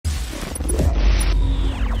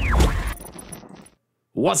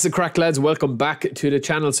What's the crack, lads? Welcome back to the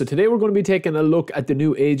channel. So today we're going to be taking a look at the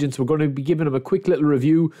new agents. We're going to be giving them a quick little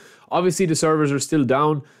review. Obviously the servers are still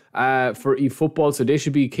down for eFootball, so they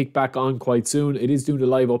should be kicked back on quite soon. It is doing a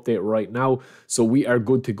live update right now, so we are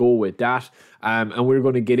good to go with that. And we're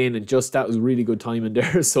going to get in, and just that was really good timing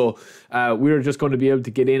there. So we're just going to be able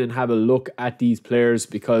to get in and have a look at these players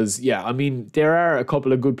because, yeah, I mean, there are a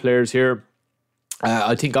couple of good players here.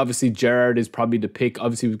 I think obviously GERRARD is probably the pick.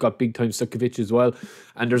 Obviously we've got big time STOJKOVIC as well,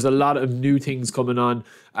 and there's a lot of new things coming on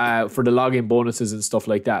for the login bonuses and stuff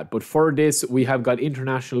like that. But for this, we have got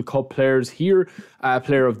International Cup players here,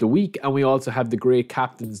 Player of the Week, and we also have the great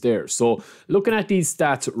captains there. So looking at these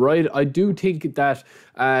stats, right, I do think that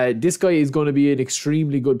this guy is going to be an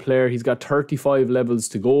extremely good player. He's got 35 levels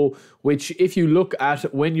to go, which if you look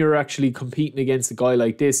at when you're actually competing against a guy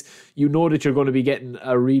like this, you know that you're going to be getting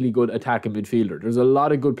a really good attacking midfielder. There's a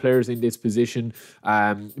lot of good players in this position,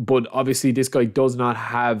 but obviously this guy does not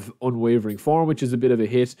have unwavering form, which is a bit of a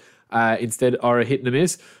hit. Instead, or a hit and a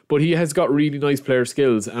miss, but he has got really nice player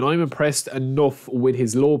skills, and I'm impressed enough with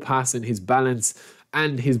his low pass and his balance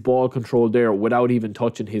and his ball control there without even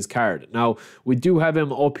touching his card. Now, we do have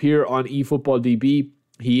him up here on eFootball DB.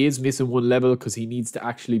 He is missing one level because he needs to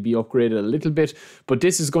actually be upgraded a little bit. But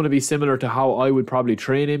this is going to be similar to how I would probably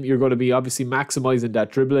train him. You're going to be obviously maximizing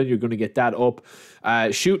that dribbling. You're going to get that up.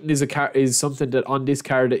 Shooting is something that on this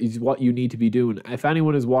card is what you need to be doing. If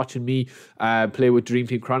anyone is watching me play with Dream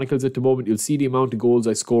Team Chronicles at the moment, you'll see the amount of goals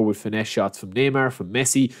I score with finesse shots from Neymar, from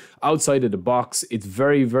Messi, outside of the box. It's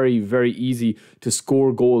very, very, very easy to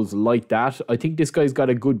score goals like that. I think this guy's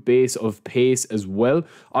got a good base of pace as well.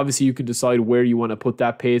 Obviously, you can decide where you want to put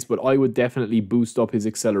that pace, but I would definitely boost up his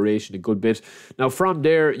acceleration a good bit. Now, from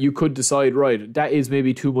there, you could decide, right, that is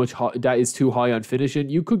maybe too much, that is too high on finishing.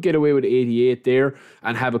 You could get away with 88 there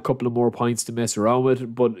and have a couple of more points to mess around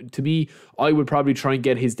with. But to me, I would probably try and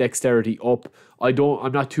get his dexterity up.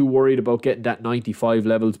 I'm not too worried about getting that 95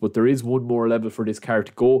 levels, but there is one more level for this card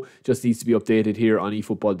to go. Just needs to be updated here on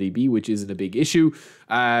eFootball DB, which isn't a big issue.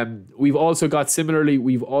 We've also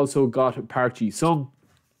got Park Ji-sung.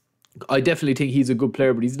 I definitely think he's a good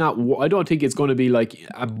player, but he's not. I don't think it's going to be like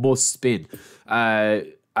a must spin.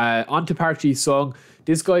 Onto Park Ji-sung.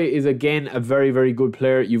 This guy is, again, a very, very good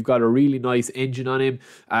player. You've got a really nice engine on him.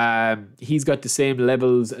 He's got the same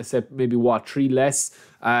levels, except maybe, 3 less.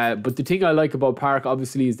 But the thing I like about Park,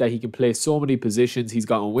 obviously, is that he can play so many positions. He's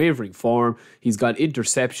got unwavering form. He's got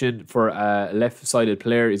interception for a left-sided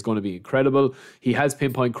player is going to be incredible. He has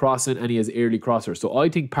pinpoint crossing, and he has early crosser. So I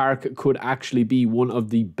think Park could actually be one of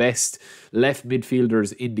the best left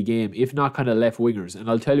midfielders in the game, if not kind of left wingers. And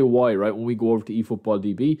I'll tell you why, right, when we go over to eFootball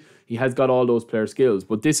DB. He has got all those player skills,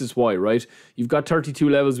 but this is why, right? You've got 32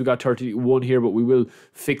 levels, we've got 31 here, but we will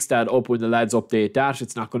fix that up when the lads update that.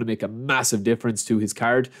 It's not going to make a massive difference to his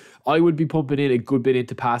card. I would be pumping in a good bit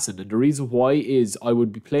into passing, and the reason why is I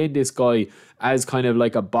would be playing this guy as kind of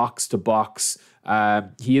like a box-to-box.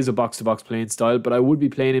 He is a box-to-box playing style, but I would be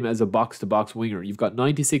playing him as a box-to-box winger. You've got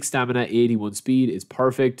 96 stamina, 81 speed is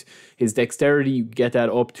perfect. His dexterity, you get that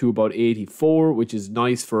up to about 84, which is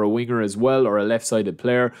nice for a winger as well, or a left-sided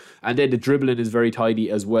player. And then the dribbling is very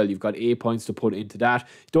tidy as well. You've got 8 points to put into that.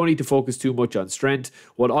 Don't need to focus too much on strength.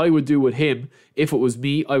 What I would do with him, if it was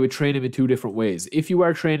me, I would train him in 2 different ways. If you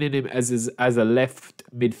are training him as a left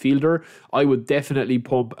midfielder, I would definitely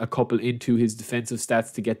pump a couple into his defensive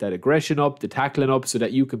stats to get that aggression up, the tackling up, so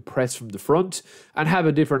that you can press from the front and have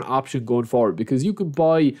a different option going forward, because you can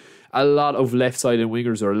buy a lot of left-sided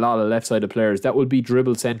wingers or a lot of left-sided players that will be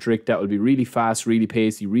dribble-centric, that will be really fast, really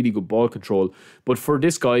pacey, really good ball control. But for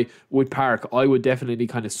this guy with Park, I would definitely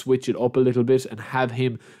kind of switch it up a little bit and have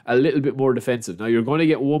him a little bit more defensive. Now, you're going to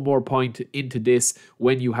get one more point into this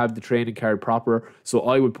when you have the training card proper, so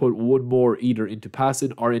I would put one more either into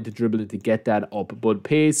passing or into dribbling to get that up. But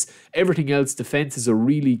pace, everything else, defense is a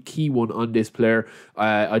really key one on this player.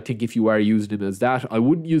 I think if you are using him as that, I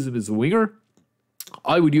wouldn't use him as a winger.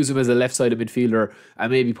 I would use him as a left-sided midfielder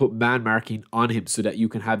and maybe put man marking on him so that you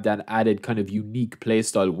can have that added kind of unique play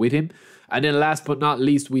style with him. And then last but not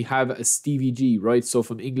least, we have a Stevie G, right? So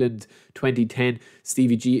from England 2010,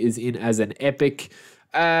 Stevie G is in as an epic.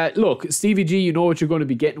 Look, Stevie G, you know what you're going to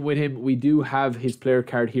be getting with him. We do have his player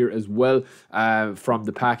card here as well from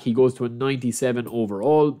the pack. He goes to a 97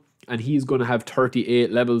 overall, and he's going to have 38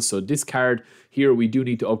 levels. So this card here, we do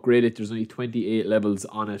need to upgrade it. There's only 28 levels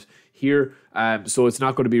on it here. So it's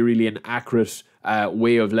not going to be really an accurate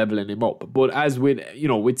way of leveling him up. But as with,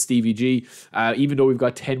 with Stevie G, even though we've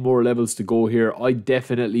got 10 more levels to go here, I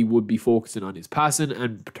definitely would be focusing on his passing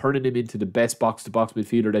and turning him into the best box-to-box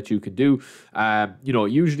midfielder that you can do.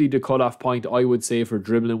 Usually the cut-off point, I would say, for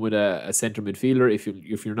dribbling with a centre midfielder,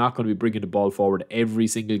 if you're not going to be bringing the ball forward every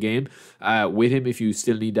single game with him, if you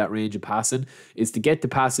still need that range of passing, is to get the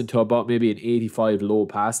passing to about maybe an 85 low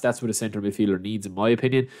pass. That's what a centre midfielder needs, in my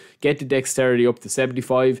opinion. Get the dexterity up to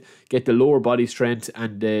 75, get the lower body strength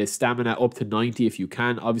and the stamina up to 90 if you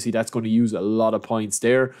can. Obviously that's going to use a lot of points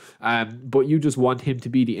there, but you just want him to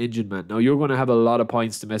be the engine man. Now you're going to have a lot of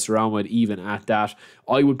points to mess around with even at that.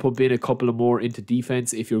 I would pump in a couple of more into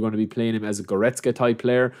defense if you're going to be playing him as a Goretzka type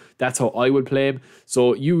player. That's how I would play him.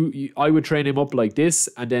 So I would train him up like this,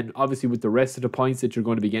 and then obviously with the rest of the points that you're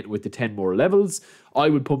going to be getting with the 10 more levels, I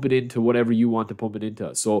would pump it into whatever you want to pump it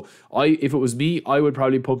into. So if it was me, I would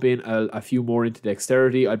probably pump in a few more into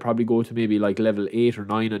dexterity. I'd probably go to maybe like level 8 or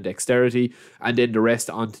 9 on dexterity, and then the rest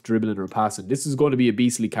onto dribbling or passing. This is going to be a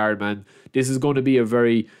beastly card, man. This is going to be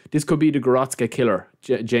this could be the Goretzka killer.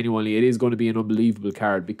 Genuinely, it is going to be an unbelievable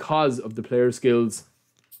card because of the player skills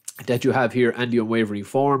that you have here and the unwavering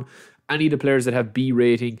form. Any of the players that have B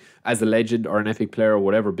rating as a legend or an epic player or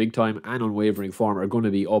whatever, big time and unwavering form, are going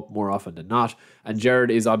to be up more often than not. And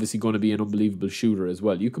Gerrard is obviously going to be an unbelievable shooter as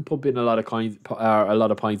well. You could pump in a lot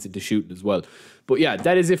of points into shooting as well. But yeah,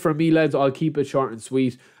 that is it for me, lads. I'll keep it short and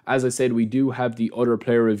sweet. As I said, we do have the other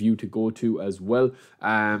player review to go to as well,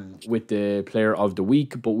 with the player of the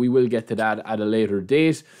week, but we will get to that at a later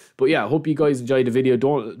date. But yeah, I hope you guys enjoyed the video.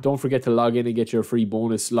 Don't forget to log in and get your free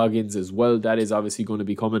bonus logins as well. That is obviously going to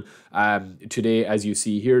be coming today. As you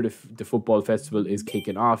see here, the football festival is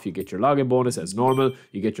kicking off. You get your login bonus as normal.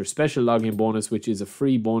 You get your special login bonus, which is a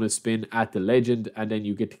free bonus spin at the legend, and then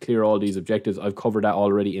you get to clear all these objectives. I've covered that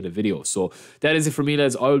already in a video. So that is it for me,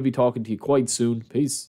 lads. I will be talking to you quite soon. Peace.